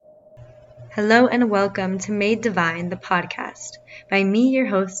Hello and welcome to Made Divine, the podcast, by me, your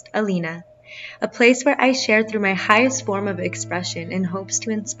host, Alina, a place where I share through my highest form of expression in hopes to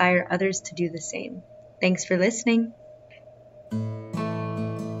inspire others to do the same. Thanks for listening.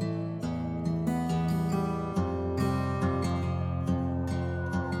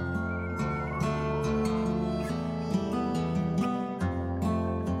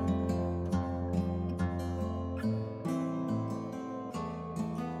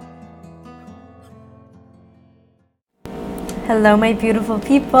 Hello, my beautiful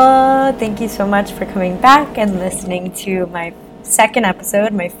people. Thank you so much for coming back and listening to my second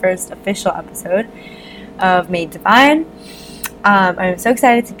episode, my first official episode of Made Divine. I'm so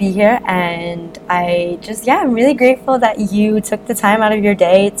excited to be here, and I'm really grateful that you took the time out of your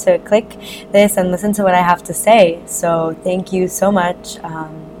day to click this and listen to what I have to say. So thank you so much.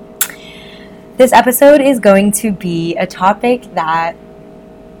 This episode is going to be a topic that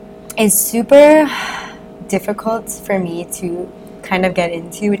is super difficult for me to kind of get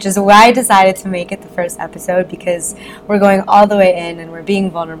into, which is why I decided to make it the first episode, because we're going all the way in and we're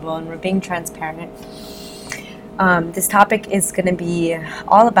being vulnerable and we're being transparent. This topic is going to be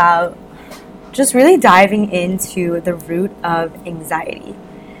all about just really diving into the root of anxiety,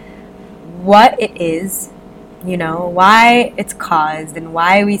 what it is, why it's caused and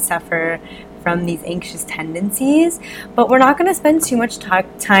why we suffer from these anxious tendencies. But we're not going to spend too much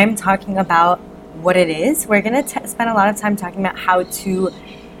time talking about what it is. We're going to spend a lot of time talking about how to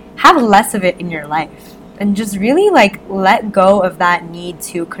have less of it in your life and just really let go of that need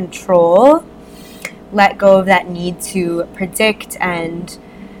to control, let go of that need to predict and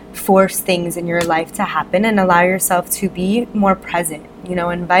force things in your life to happen, and allow yourself to be more present,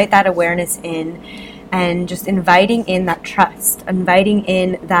 invite that awareness in, and just inviting in that trust, inviting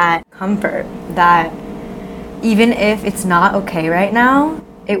in that comfort that even if it's not okay right now,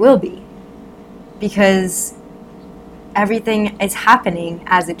 it will be. Because everything is happening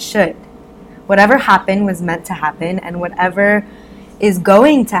as it should. Whatever happened was meant to happen, and whatever is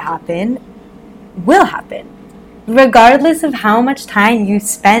going to happen will happen. Regardless of how much time you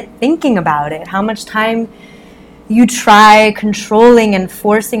spent thinking about it, how much time you try controlling and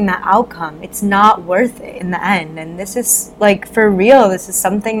forcing that outcome, it's not worth it in the end. And this is for real, this is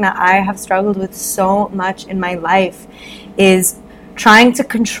something that I have struggled with so much in my life, is trying to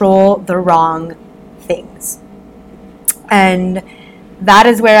control the wrong things. And that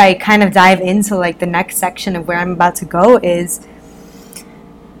is where I kind of dive into the next section of where I'm about to go. Is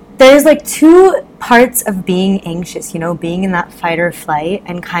there's two parts of being anxious, being in that fight or flight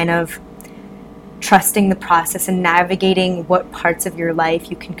and kind of trusting the process and navigating what parts of your life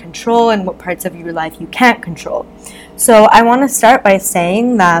you can control and what parts of your life you can't control. So I want to start by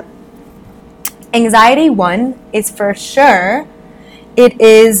saying that anxiety, one, is for sure, it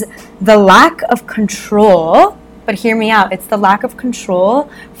is the lack of control, but hear me out, it's the lack of control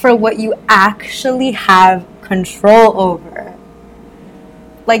for what you actually have control over.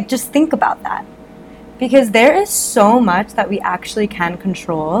 Just think about that. Because there is so much that we actually can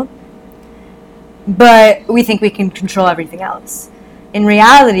control, but we think we can control everything else. In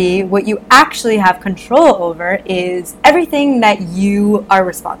reality, what you actually have control over is everything that you are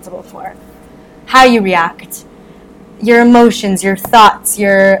responsible for. How you react, your emotions, your thoughts,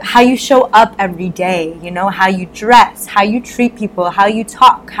 how you show up every day, how you dress, how you treat people, how you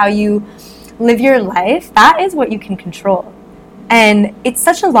talk, how you live your life. That is what you can control. And it's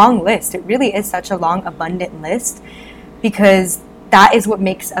such a long list. It really is such a long, abundant list, because that is what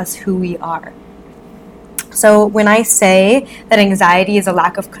makes us who we are. So when I say that anxiety is a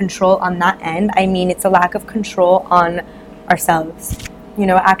lack of control on that end, I mean it's a lack of control on ourselves.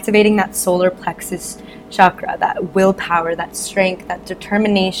 Activating that solar plexus chakra, that willpower, that strength, that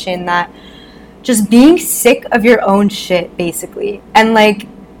determination, that just being sick of your own shit, basically. And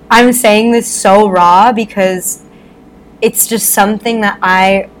I'm saying this so raw because it's just something that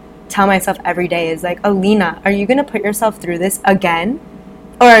I tell myself every day is Alina, are you going to put yourself through this again?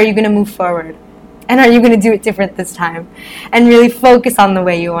 Or are you going to move forward? And are you going to do it different this time? And really focus on the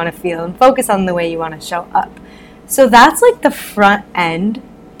way you want to feel and focus on the way you want to show up. So that's the front end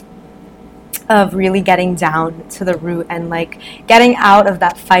of really getting down to the root and getting out of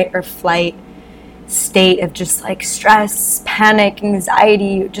that fight or flight state of just stress, panic,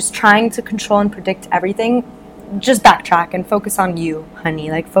 anxiety, just trying to control and predict everything. Just backtrack and focus on you, honey.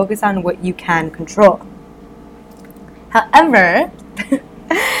 Focus on what you can control. However,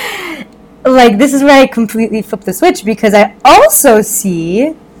 this is where I completely flip the switch, because I also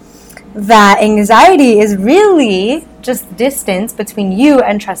see that anxiety is really just distance between you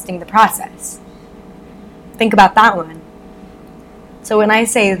and trusting the process. Think about that one. So when I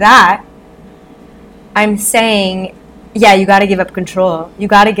say that, I'm saying, yeah, you got to give up control. You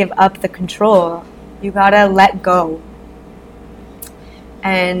got to give up the control. You got to let go.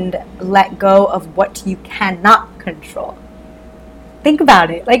 And let go of what you cannot control. Think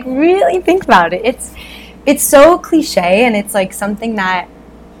about it. Like, really think about it. It's so cliche, and it's like something that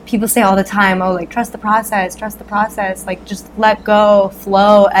people say all the time. Oh, like, trust the process, like, just let go,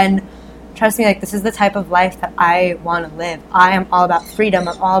 flow. And trust me, like, this is the type of life that I want to live. I am all about freedom.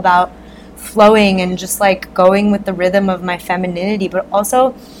 I'm all about flowing and just like going with the rhythm of my femininity. But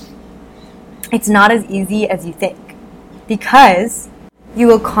also, it's not as easy as you think, because you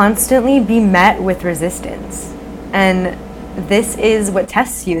will constantly be met with resistance. And this is what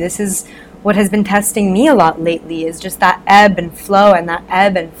tests you. This is what has been testing me a lot lately, is just that ebb and flow and that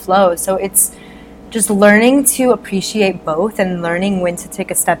ebb and flow. So it's just learning to appreciate both, and learning when to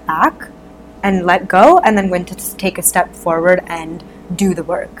take a step back and let go, and then when to take a step forward and do the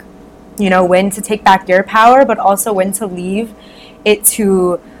work. You know, when to take back your power, but also when to leave it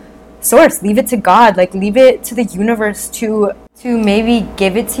to source, leave it to God, like leave it to the universe to maybe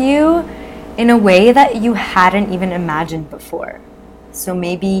give it to you in a way that you hadn't even imagined before. So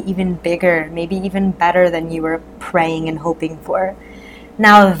maybe even bigger, maybe even better than you were praying and hoping for.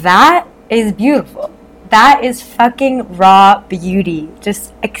 Now that is beautiful. That is fucking raw beauty.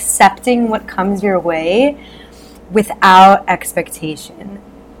 Just accepting what comes your way without expectation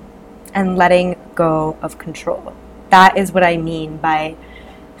and letting go of control. That is what I mean by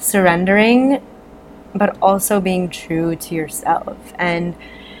surrendering, but also being true to yourself. And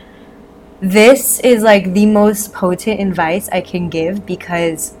this is like the most potent advice I can give,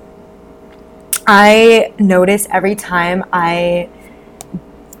 because I notice every time I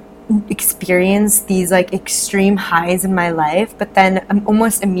experience these like extreme highs in my life, but then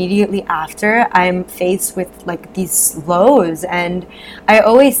almost immediately after, I'm faced with like these lows, and I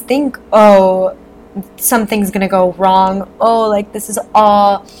always think, oh, something's gonna go wrong, oh, like this is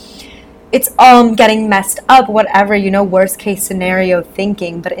all, it's all getting messed up, whatever, you know, worst case scenario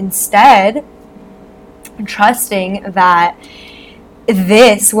thinking. But instead, trusting that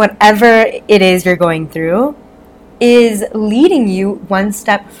this, whatever it is you're going through, is leading you one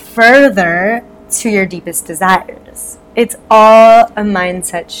step further to your deepest desires. It's all a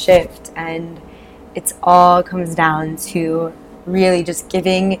mindset shift, and it's all comes down to really just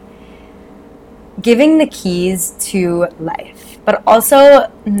giving the keys to life, but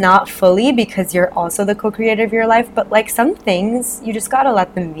also not fully, because you're also the co-creator of your life. But like some things, you just gotta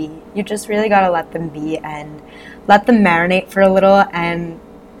let them be. You just really gotta let them be and let them marinate for a little, and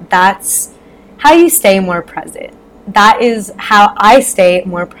that's how you stay more present. That is how I stay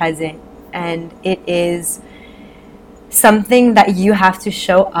more present, and it is something that you have to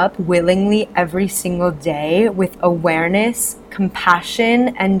show up willingly every single day with awareness,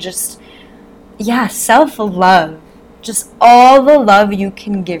 compassion, and just self-love. Just all the love you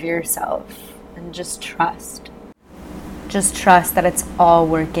can give yourself, and just trust that it's all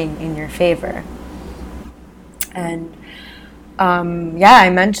working in your favor. And I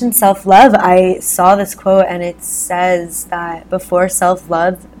mentioned self-love. I saw this quote, and it says that before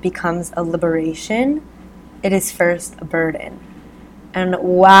self-love becomes a liberation, it is first a burden. And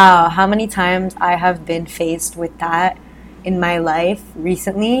wow, how many times I have been faced with that in my life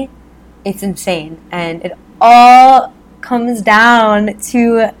recently. It's insane. And it all comes down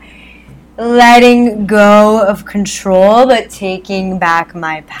to letting go of control, but taking back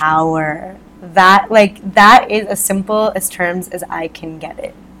my power. That is as simple as terms as I can get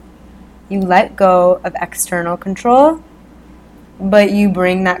it. You let go of external control, but you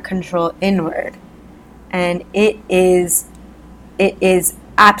bring that control inward. And it is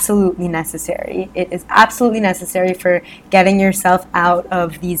absolutely necessary. It is absolutely necessary for getting yourself out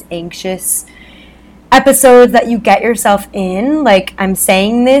of these anxious episodes that you get yourself in. Like, I'm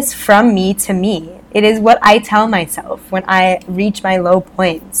saying this from me to me. It is what I tell myself when I reach my low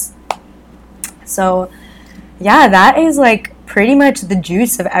points. So, yeah, that is like pretty much the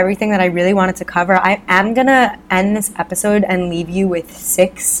juice of everything that I really wanted to cover. I am gonna end this episode and leave you with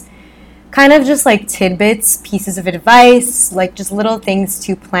 6 kind of just like tidbits, pieces of advice, like just little things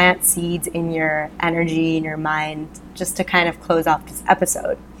to plant seeds in your energy, in your mind, just to kind of close off this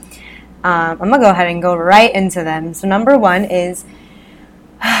episode. I'm gonna go ahead and go right into them. So number 1 is,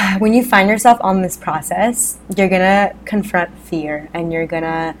 when you find yourself on this process, you're gonna confront fear, and you're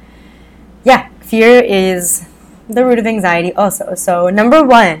gonna, fear is the root of anxiety also. So number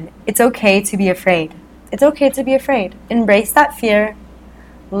 1, it's okay to be afraid. It's okay to be afraid. Embrace that fear.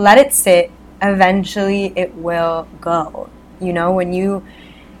 Let it sit. Eventually it will go. You know, when you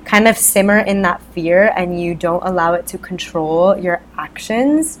kind of simmer in that fear and you don't allow it to control your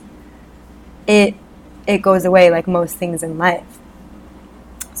actions, it it goes away like most things in life.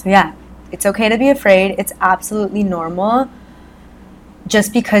 So yeah, it's okay to be afraid. It's absolutely normal.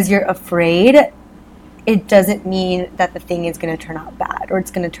 Just because you're afraid, it doesn't mean that the thing is going to turn out bad, or it's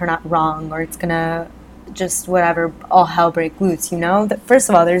going to turn out wrong, or it's going to just whatever, all hell break loose, you know? That first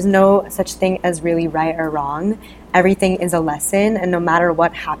of all, there's no such thing as really right or wrong. Everything is a lesson, and no matter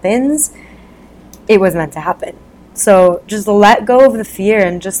what happens, it was meant to happen. So just let go of the fear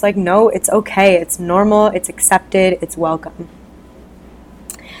and just like, no, it's okay. It's normal. It's accepted. It's welcome.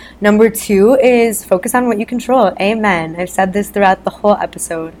 Number 2 is focus on what you control. Amen. I've said this throughout the whole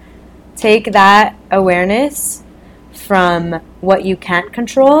episode. Take that awareness from what you can't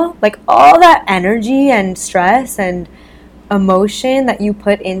control, like all that energy and stress and emotion that you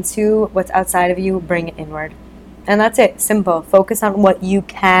put into what's outside of you, bring it inward. And that's it. Simple. Focus on what you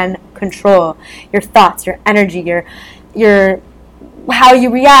can control. Your thoughts, your energy, your how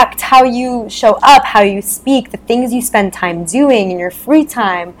you react, how you show up, how you speak, the things you spend time doing in your free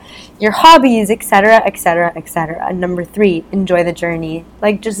time, your hobbies, etc., etc., etc. And number 3, enjoy the journey.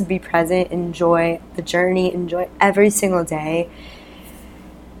 Like, just be present, enjoy the journey, enjoy every single day.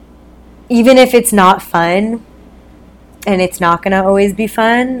 Even if it's not fun, and it's not going to always be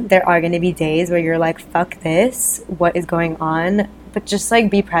fun, there are going to be days where you're like, fuck this, what is going on? But just like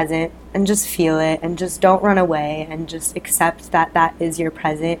be present and just feel it, and just don't run away, and just accept that that is your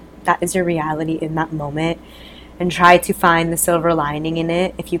present, that is your reality in that moment, and try to find the silver lining in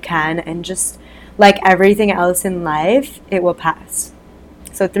it if you can, and just like everything else in life, it will pass.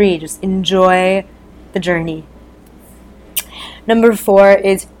 So 3, just enjoy the journey. Number 4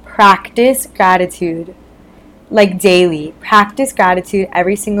 is practice gratitude. Like daily, practice gratitude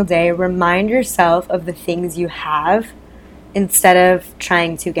every single day. Remind yourself of the things you have instead of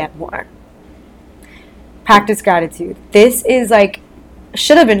trying to get more. Practice gratitude. This is like,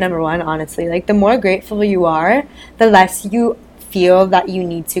 should have been number 1, honestly. Like, the more grateful you are, the less you feel that you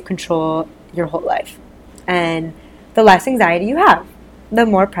need to control your whole life. And the less anxiety you have. The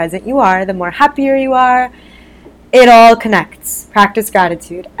more present you are, the more happier you are. It all connects. Practice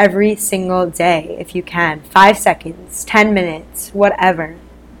gratitude every single day if you can. 5 seconds, 10 minutes, whatever.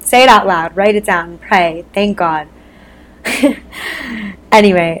 Say it out loud, write it down, pray, thank God.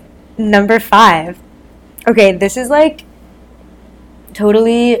 Anyway, number 5. Okay, this is like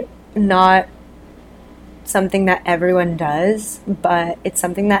totally not something that everyone does, but it's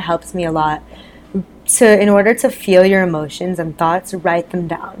something that helps me a lot. So in order to feel your emotions and thoughts, write them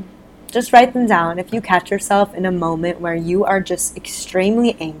down. Just write them down. If you catch yourself in a moment where you are just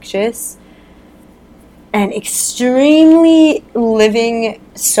extremely anxious and extremely living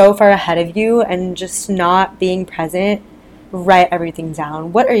so far ahead of you and just not being present, write everything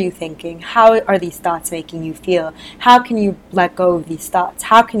down. What are you thinking? How are these thoughts making you feel? How can you let go of these thoughts?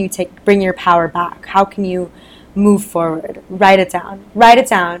 How can you bring your power back? How can you move forward? Write it down. Write it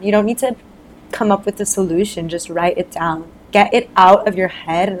down. You don't need to come up with a solution. Just write it down. Get it out of your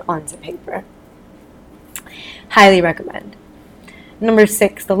head and onto paper. Highly recommend. Number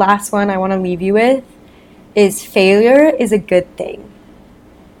 6, the last one I want to leave you with, is failure is a good thing.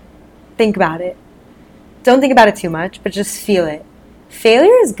 Think about it. Don't think about it too much, but just feel it.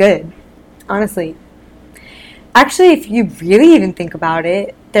 Failure is good, honestly. Actually, if you really even think about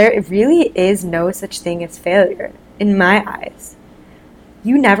it, there really is no such thing as failure, in my eyes.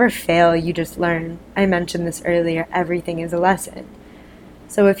 You never fail, you just learn. I mentioned this earlier, everything is a lesson.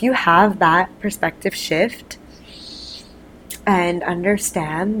 So if you have that perspective shift and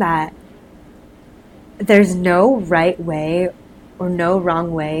understand that there's no right way or no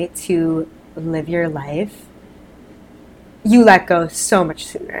wrong way to live your life, you let go so much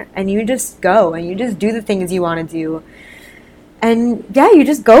sooner, and you just go and you just do the things you want to do, and yeah, you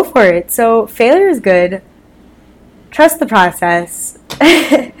just go for it. So failure is good. Trust the process.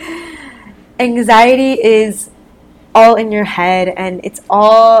 Anxiety is all in your head, and it's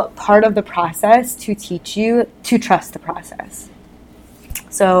all part of the process to teach you to trust the process.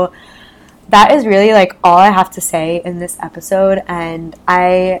 So that is really like all I have to say in this episode, and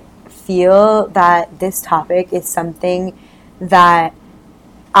I feel that this topic is something that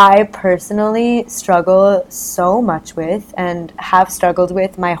I personally struggle so much with and have struggled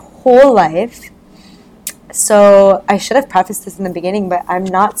with my whole life. So I should have prefaced this in the beginning, but I'm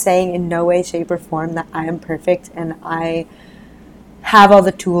not saying in no way, shape, or form that I am perfect and I have all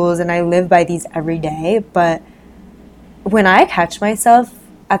the tools and I live by these every day. But when I catch myself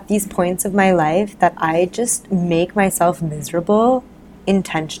at these points of my life that I just make myself miserable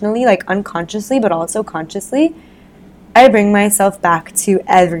intentionally, like unconsciously, but also consciously, I bring myself back to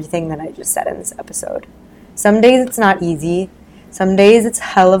everything that I just said in this episode. Some days it's not easy. Some days it's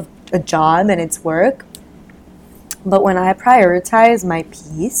hell of a job and it's work. But when I prioritize my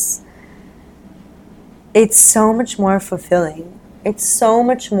peace, it's so much more fulfilling. It's so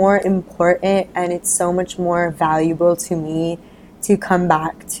much more important, and it's so much more valuable to me to come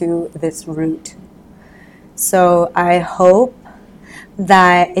back to this root. So I hope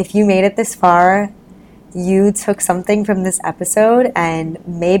that if you made it this far, you took something from this episode, and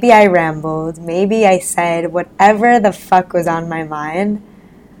maybe I rambled, maybe I said whatever the fuck was on my mind,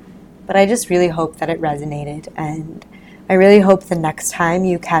 but I just really hope that it resonated, and I really hope the next time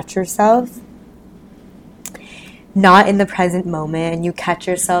you catch yourself not in the present moment and you catch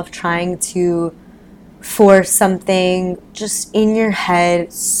yourself trying to force something just in your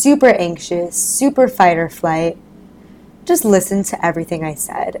head, super anxious, super fight or flight, just listen to everything I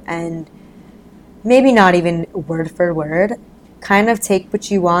said, and maybe not even word for word, kind of take what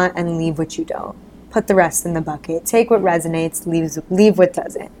you want and leave what you don't. Put the rest in the bucket. Take what resonates, leave what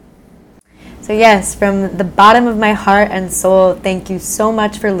doesn't. So yes, from the bottom of my heart and soul, thank you so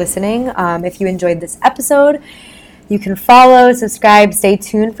much for listening. If you enjoyed this episode, you can follow, subscribe, stay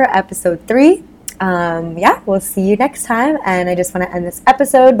tuned for episode 3. We'll see you next time. And I just want to end this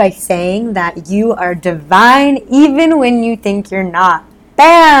episode by saying that you are divine even when you think you're not.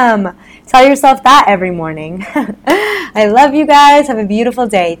 Bam! Tell yourself that every morning. I love you guys. Have a beautiful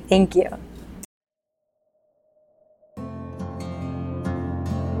day. Thank you.